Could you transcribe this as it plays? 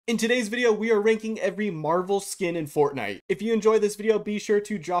In today's video, we are ranking every Marvel skin in Fortnite. If you enjoy this video, be sure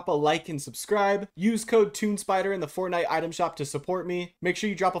to drop a like and subscribe. Use code TuneSpider in the Fortnite item shop to support me. Make sure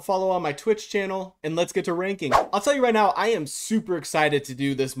you drop a follow on my Twitch channel, and let's get to ranking. I'll tell you right now, I am super excited to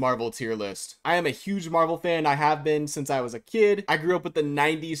do this Marvel tier list. I am a huge Marvel fan. I have been since I was a kid. I grew up with the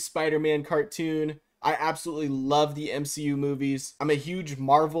 90s Spider-Man cartoon. I absolutely love the MCU movies. I'm a huge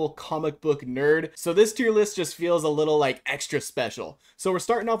Marvel comic book nerd, so this tier list just feels a little like extra special. So we're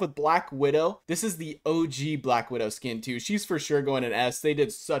starting off with Black Widow. This is the OG Black Widow skin too. She's for sure going an S. They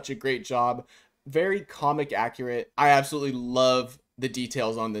did such a great job. Very comic accurate. I absolutely love the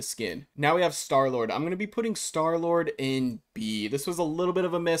details on this skin. Now we have Star-Lord. I'm going to be putting Star-Lord in B. This was a little bit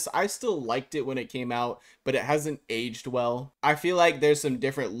of a miss. I still liked it when it came out, but it hasn't aged well. I feel like there's some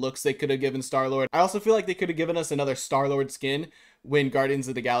different looks they could have given Star-Lord. I also feel like they could have given us another Star-Lord skin when Guardians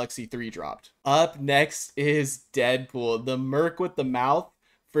of the Galaxy 3 dropped. Up next is Deadpool. The merc with the mouth,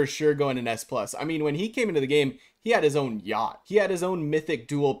 for sure going in S+. I mean, when he came into the game, he had his own yacht. He had his own mythic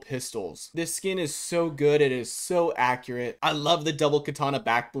dual pistols. This skin is so good. It is so accurate. I love the double katana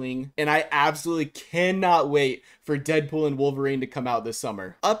back bling, and I absolutely cannot wait for Deadpool and Wolverine to come out this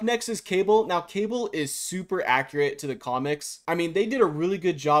summer. Up next is Cable. Now, Cable is super accurate to the comics. I mean, they did a really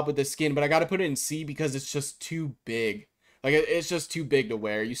good job with this skin, but I got to put it in C because it's just too big. Like, it's just too big to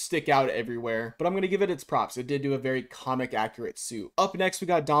wear. You stick out everywhere. But I'm going to give it its props. It did do a very comic accurate suit. Up next, we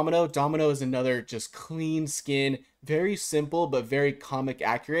got Domino. Domino is another just clean skin. Very simple, but very comic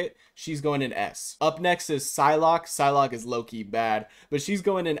accurate. She's going in S. Up next is Psylocke. Psylocke is low-key bad, but she's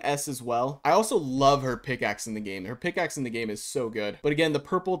going in S as well. I also love her pickaxe in the game. Her pickaxe in the game is so good. But again, the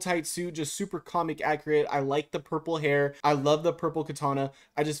purple tight suit, just super comic accurate. I like the purple hair. I love the purple katana.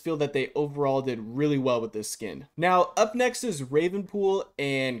 I just feel that they overall did really well with this skin. Now, up next is Ravenpool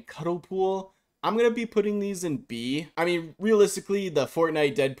and Cuddlepool. I'm going to be putting these in B. I mean, realistically, the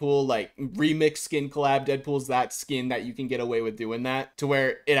Fortnite Deadpool, like, remix skin collab, Deadpool's that skin that you can get away with doing that to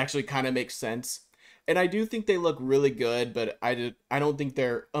where it actually kind of makes sense. And I do think they look really good, but I don't think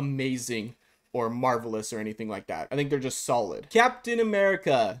they're amazing or marvelous or anything like that. I think they're just solid. Captain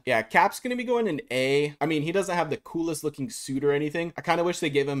America. Yeah, Cap's gonna be going in A. I mean, he doesn't have the coolest looking suit or anything. I kind of wish they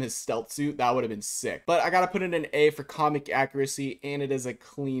gave him his stealth suit. That would have been sick. But I gotta put it in A for comic accuracy, and it is a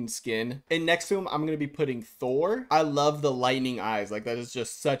clean skin. And next to him, I'm gonna be putting Thor. I love the lightning eyes. Like, that is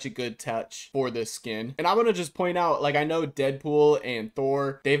just such a good touch for this skin. And I want to just point out, like, I know Deadpool and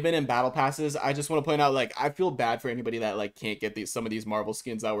Thor, they've been in battle passes. I just want to point out, like, I feel bad for anybody that, like, can't get some of these Marvel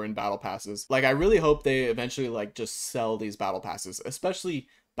skins that were in battle passes. Like, I really hope they eventually like just sell these battle passes, especially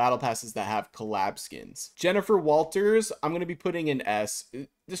battle passes that have collab skins. Jennifer Walters, I'm going to be putting in S.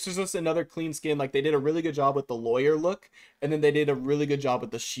 This is just another clean skin. Like, they did a really good job with the lawyer look, and then they did a really good job with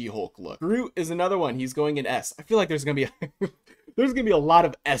the She-Hulk look. Groot is another one. He's going in S. I feel like there's going to be there's gonna be a lot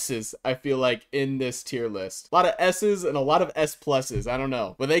of S's, I feel like, in this tier list. A lot of S's and a lot of S pluses. I don't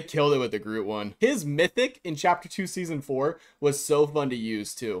know, but they killed it with the Groot one. His mythic in chapter 2 season 4 was so fun to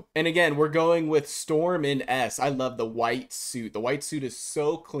use too. And again, we're going with Storm in S. I love the white suit. The white suit is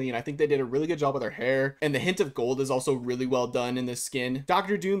so clean. I think they did a really good job with her hair, and the hint of gold is also really well done in this skin.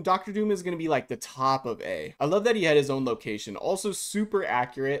 Doctor Doom is gonna be like the top of A. I love that he had his own location. Also super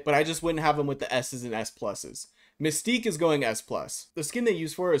accurate, but I just wouldn't have him with the S's and S pluses. Mystique is going S+. The skin they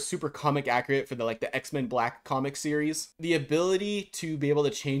use for her is super comic accurate for the X-Men Black comic series. The ability to be able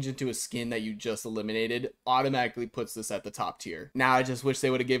to change into a skin that you just eliminated automatically puts this at the top tier. Now I just wish they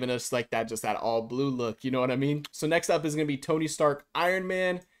would have given us like that, just that all blue look, you know what I mean? So next up is going to be Tony Stark Iron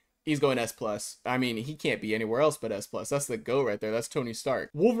Man. He's going S+. I mean, he can't be anywhere else but S+. That's the GOAT right there. That's Tony Stark.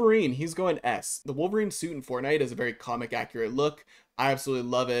 Wolverine, he's going S. The Wolverine suit in Fortnite is a very comic accurate look. I absolutely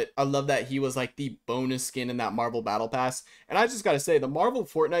love it. I love that he was like the bonus skin in that Marvel Battle Pass. And I just got to say, the Marvel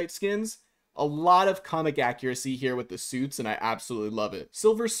Fortnite skins, a lot of comic accuracy here with the suits, and I absolutely love it.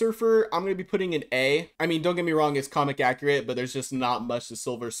 Silver Surfer, I'm going to be putting in A. I mean, don't get me wrong, it's comic accurate, but there's just not much to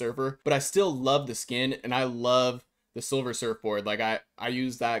Silver Surfer. But I still love the skin, and I love the Silver Surfboard. Like, I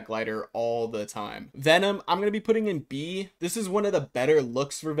use that glider all the time. Venom, I'm going to be putting in B. This is one of the better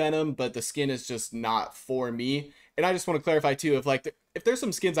looks for Venom, but the skin is just not for me. And I just want to clarify too, if there's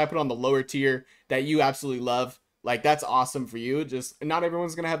some skins I put on the lower tier that you absolutely love, like, that's awesome for you. Just not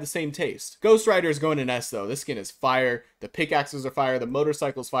everyone's going to have the same taste. Ghost Rider is going in S though. This skin is fire. The pickaxes are fire. The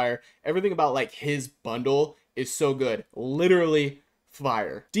motorcycle's fire. Everything about like his bundle is so good. Literally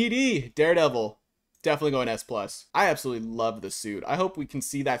fire. DD, Daredevil. Definitely going S+. I absolutely love the suit. I hope we can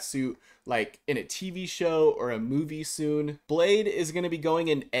see that suit like in a TV show or a movie soon. Blade is going to be going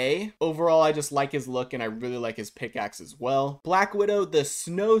in A. Overall, I just like his look and I really like his pickaxe as well. Black Widow, the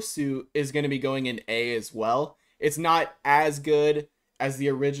snowsuit, is going to be going in A as well. It's not as good as the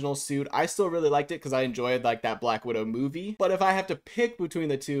original suit. I still really liked it because I enjoyed like that Black Widow movie. But if I have to pick between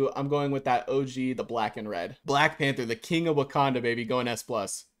the two, I'm going with that OG, the black and red. Black Panther, the king of Wakanda, baby, going S+.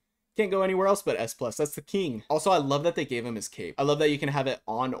 Can't go anywhere else but S+. That's the king. Also, I love that they gave him his cape. I love that you can have it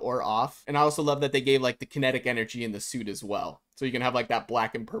on or off. And I also love that they gave like the kinetic energy in the suit as well. So you can have like that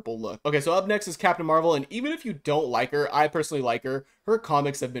black and purple look. Okay, so up next is Captain Marvel. And even if you don't like her, I personally like her. Her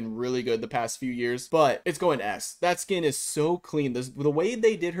comics have been really good the past few years, but it's going S. That skin is so clean. The way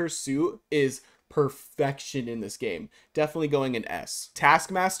they did her suit is perfection in this game. Definitely going in S.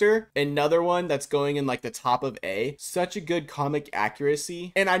 Taskmaster, another one that's going in like the top of A. Such a good comic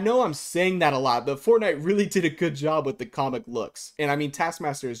accuracy. And I know I'm saying that a lot, but Fortnite really did a good job with the comic looks. And I mean,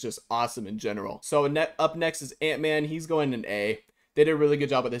 Taskmaster is just awesome in general. So up next is Ant-Man. He's going in A. They did a really good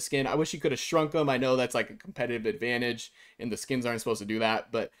job with his skin. I wish he could have shrunk him. I know that's like a competitive advantage and the skins aren't supposed to do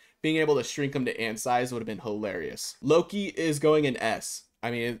that, but being able to shrink him to ant size would have been hilarious. Loki is going in S. I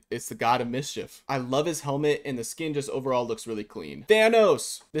mean, it's the god of mischief. I love his helmet and the skin just overall looks really clean.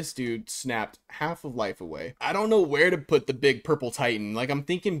 Thanos! This dude snapped half of life away. I don't know where to put the big purple titan. Like, I'm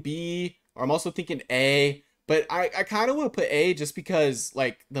thinking B, or I'm also thinking A. But I kind of want to put A just because,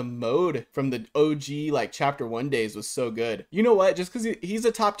 like, the mode from the OG, like, Chapter 1 days was so good. You know what? Just because he's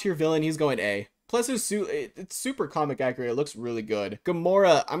a top-tier villain, he's going A. Plus his suit, it's super comic accurate. It looks really good.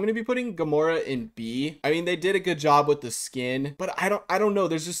 Gamora, I'm going to be putting Gamora in B. I mean, they did a good job with the skin, but I don't know.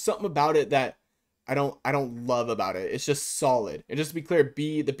 There's just something about it that I don't love about it. It's just solid. And just to be clear,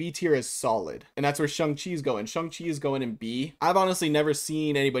 B, the B tier is solid. And that's where Shang-Chi is going. Shang-Chi is going in B. I've honestly never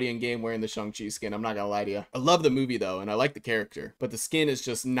seen anybody in game wearing the Shang-Chi skin. I'm not gonna lie to you. I love the movie though, and I like the character, but the skin is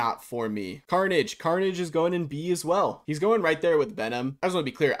just not for me. Carnage. Carnage is going in B as well. He's going right there with Venom. I just want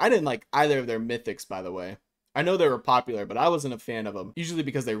to be clear. I didn't like either of their mythics, by the way. I know they were popular, but I wasn't a fan of them, usually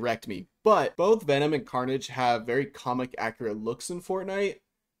because they wrecked me. But both Venom and Carnage have very comic accurate looks in Fortnite.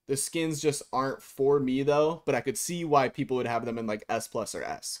 The skins just aren't for me though, but I could see why people would have them in like S+ or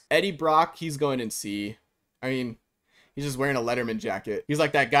S. Eddie Brock, he's going in C. I mean, he's just wearing a Letterman jacket. He's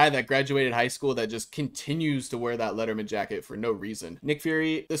like that guy that graduated high school that just continues to wear that Letterman jacket for no reason. Nick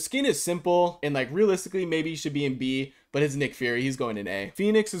Fury, the skin is simple and like realistically maybe he should be in B, but it's Nick Fury, he's going in A.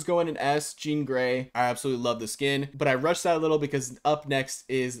 Phoenix is going in S. Jean Grey, I absolutely love the skin, but I rushed that a little because up next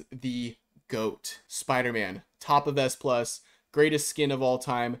is the GOAT, Spider-Man, top of S+. Greatest skin of all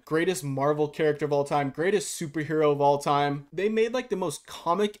time, greatest Marvel character of all time, greatest superhero of all time. They made like the most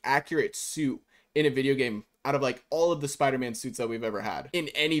comic accurate suit in a video game out of like all of the Spider-Man suits that we've ever had in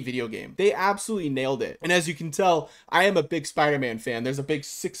any video game. They absolutely nailed it. And as you can tell, I am a big Spider-Man fan. There's a big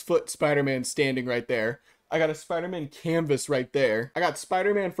 6-foot Spider-Man standing right there. I got a Spider-Man canvas right there. I got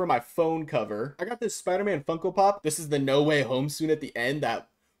Spider-Man for my phone cover. I got this Spider-Man Funko Pop. This is the No Way Home suit at the end, that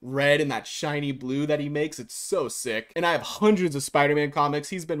red and that shiny blue that he makes. It's so sick. And I have hundreds of Spider-Man comics.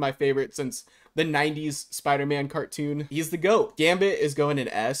 He's been my favorite since the 90s Spider-Man cartoon. He's the GOAT. Gambit is going in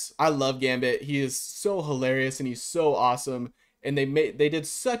S. I love Gambit. He is so hilarious and he's so awesome. And they did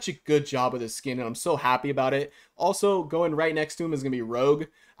such a good job with his skin and I'm so happy about it. Also going right next to him is gonna be Rogue.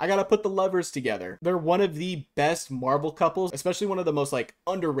 I gotta put the lovers together. They're one of the best Marvel couples, especially one of the most like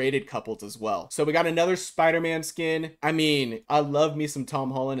underrated couples as well. So we got another Spider-Man skin. I mean, I love me some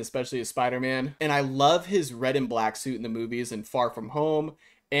Tom Holland, especially as Spider-Man. And I love his red and black suit in the movies and Far From Home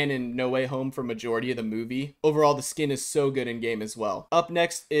and in No Way Home for majority of the movie. Overall, the skin is so good in game as well. Up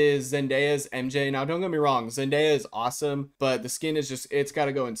next is Zendaya's MJ. Now, don't get me wrong, Zendaya is awesome, but the skin is just, it's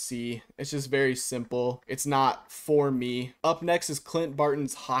gotta go in C. It's just very simple. It's not for me. Up next is Clint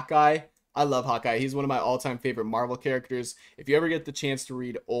Barton's Hawkeye. I love Hawkeye. He's one of my all-time favorite Marvel characters. If you ever get the chance to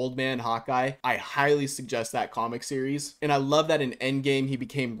read Old Man Hawkeye, I highly suggest that comic series. And I love that in Endgame he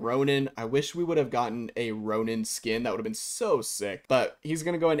became Ronin. I wish we would have gotten a Ronin skin. That would have been so sick. But he's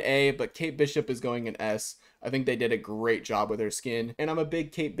going to go in A, but Kate Bishop is going in S. I think they did a great job with her skin, and I'm a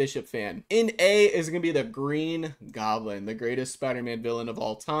big Kate Bishop fan. In A is going to be the Green Goblin, the greatest Spider-Man villain of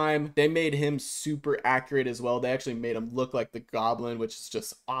all time. They made him super accurate as well. They actually made him look like the Goblin, which is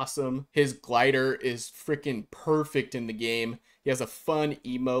just awesome. His glider is freaking perfect in the game. He has a fun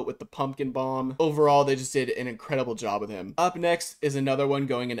emote with the pumpkin bomb. Overall, they just did an incredible job with him. Up next is another one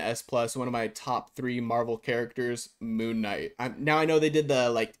going in S+, one of my top 3 Marvel characters, Moon Knight. Now I know they did the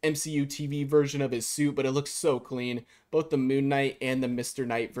like MCU TV version of his suit, but it looks so clean. Both the Moon Knight and the Mr.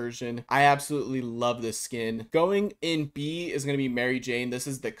 Knight version. I absolutely love this skin. Going in B is going to be Mary Jane. This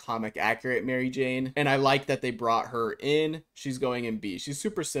is the comic accurate Mary Jane. And I like that they brought her in. She's going in B. She's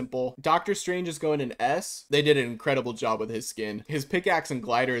super simple. Doctor Strange is going in S. They did an incredible job with his skin. His pickaxe and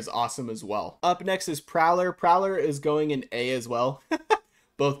glider is awesome as well. Up next is Prowler. Prowler is going in A as well.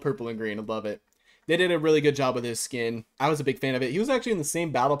 Both purple and green. I love it. They did a really good job with his skin. I was a big fan of it. He was actually in the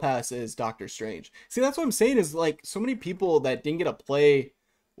same battle pass as Doctor Strange. See, that's what I'm saying, is like so many people that didn't get to play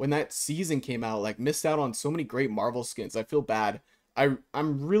when that season came out, like missed out on so many great Marvel skins. I feel bad. I'm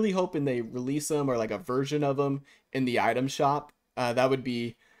really hoping they release them, or like a version of them in the item shop. That would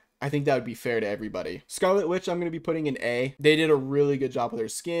be, I think that would be fair to everybody. Scarlet Witch, I'm going to be putting an A. They did a really good job with her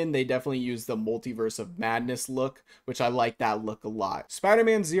skin. They definitely used the Multiverse of Madness look, which I like that look a lot.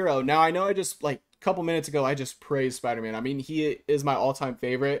 Spider-Man Zero. Now, I know I just, like, a couple minutes ago, I just praised Spider-Man. I mean, he is my all-time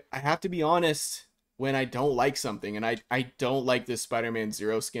favorite. I have to be honest, when I don't like something, and I don't like this Spider-Man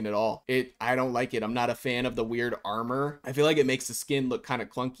Zero skin at all. I don't like it. I'm not a fan of the weird armor. I feel like it makes the skin look kind of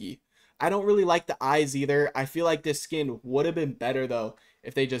clunky. I don't really like the eyes either. I feel like this skin would have been better though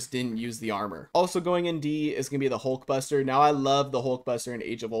if they just didn't use the armor. Also going in D is going to be the Hulkbuster. Now I love the Hulkbuster in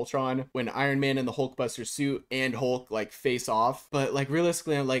Age of Ultron when Iron Man in the Hulkbuster suit and Hulk like face off. But like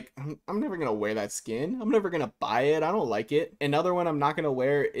realistically, I'm never going to wear that skin. I'm never going to buy it. I don't like it. Another one I'm not going to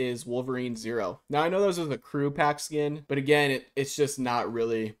wear is Wolverine Zero. Now I know those are the crew pack skin, but again, it's just not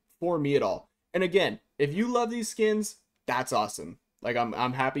really for me at all. And again, if you love these skins, that's awesome. Like,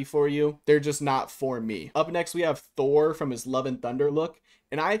 I'm happy for you. They're just not for me. Up next, we have Thor from his Love and Thunder look.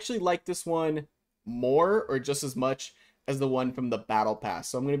 And I actually like this one more, or just as much, as the one from the Battle Pass.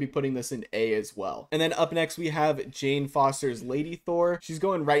 So I'm going to be putting this in A as well. And then up next, we have Jane Foster's Lady Thor. She's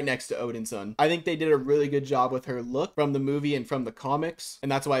going right next to Odinson. I think they did a really good job with her look from the movie and from the comics,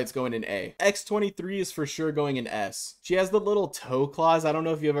 and that's why it's going in A. X-23 is for sure going in S. She has the little toe claws. I don't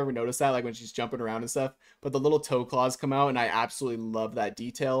know if you've ever noticed that, like when she's jumping around and stuff, but the little toe claws come out, and I absolutely love that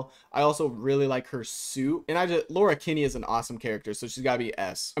detail. I also really like her suit, and Laura Kinney is an awesome character, so she's got to be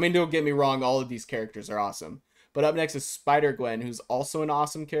S. I mean, don't get me wrong, all of these characters are awesome. But up next is Spider-Gwen, who's also an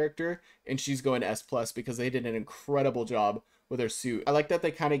awesome character, and she's going S+ because they did an incredible job with her suit. I like that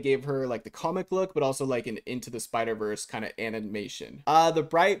they kind of gave her like the comic look, but also like an Into the Spider-Verse kind of animation. The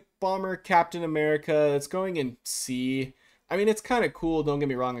Bright Bomber Captain America, it's going in C. I mean, it's kind of cool, don't get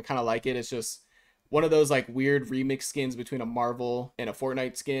me wrong, I kind of like it. It's just one of those like weird remix skins between a Marvel and a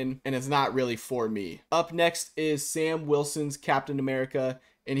Fortnite skin, and it's not really for me. Up next is Sam Wilson's Captain America,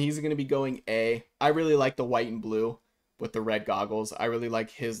 and he's going to be going A. I really like the white and blue with the red goggles. I really like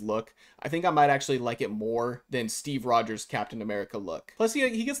his look. I think I might actually like it more than Steve Rogers' Captain America look. Plus,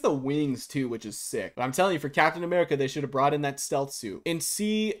 he gets the wings too, which is sick. But I'm telling you, for Captain America, they should have brought in that stealth suit. In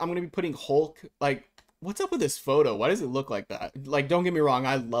C, I'm going to be putting Hulk. Like, what's up with this photo? Why does it look like that? Like, don't get me wrong,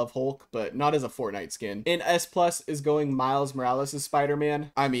 I love Hulk, but not as a Fortnite skin. In S+ is going Miles Morales'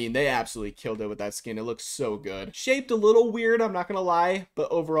 Spider-Man. I mean, they absolutely killed it with that skin. It looks so good. Shaped a little weird, I'm not gonna lie, but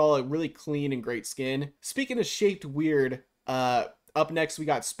overall, a really clean and great skin. Speaking of shaped weird, up next, we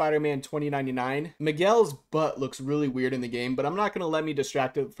got Spider-Man 2099. Miguel's butt looks really weird in the game, but I'm not going to let me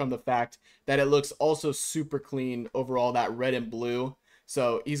distract it from the fact that it looks also super clean overall, that red and blue.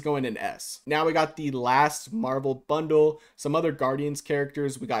 So he's going in S. Now we got the last Marvel bundle, some other Guardians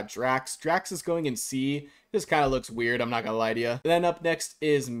characters. We got Drax. Drax is going in C. This kind of looks weird, I'm not gonna lie to you. Then up next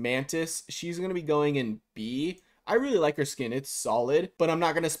is Mantis. She's gonna be going in B. I really like her skin, it's solid, but I'm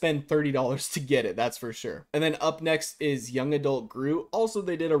not gonna spend $30 to get it, that's for sure. And then up next is Young Adult Groot. Also,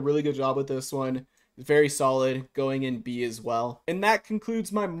 they did a really good job with this one. Very solid, going in B as well. And that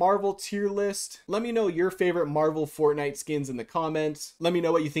concludes my Marvel tier list. Let me know your favorite Marvel Fortnite skins in the comments. Let me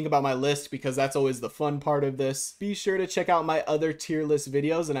know what you think about my list, because that's always the fun part of this. Be sure to check out my other tier list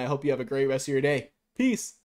videos, and I hope you have a great rest of your day. Peace!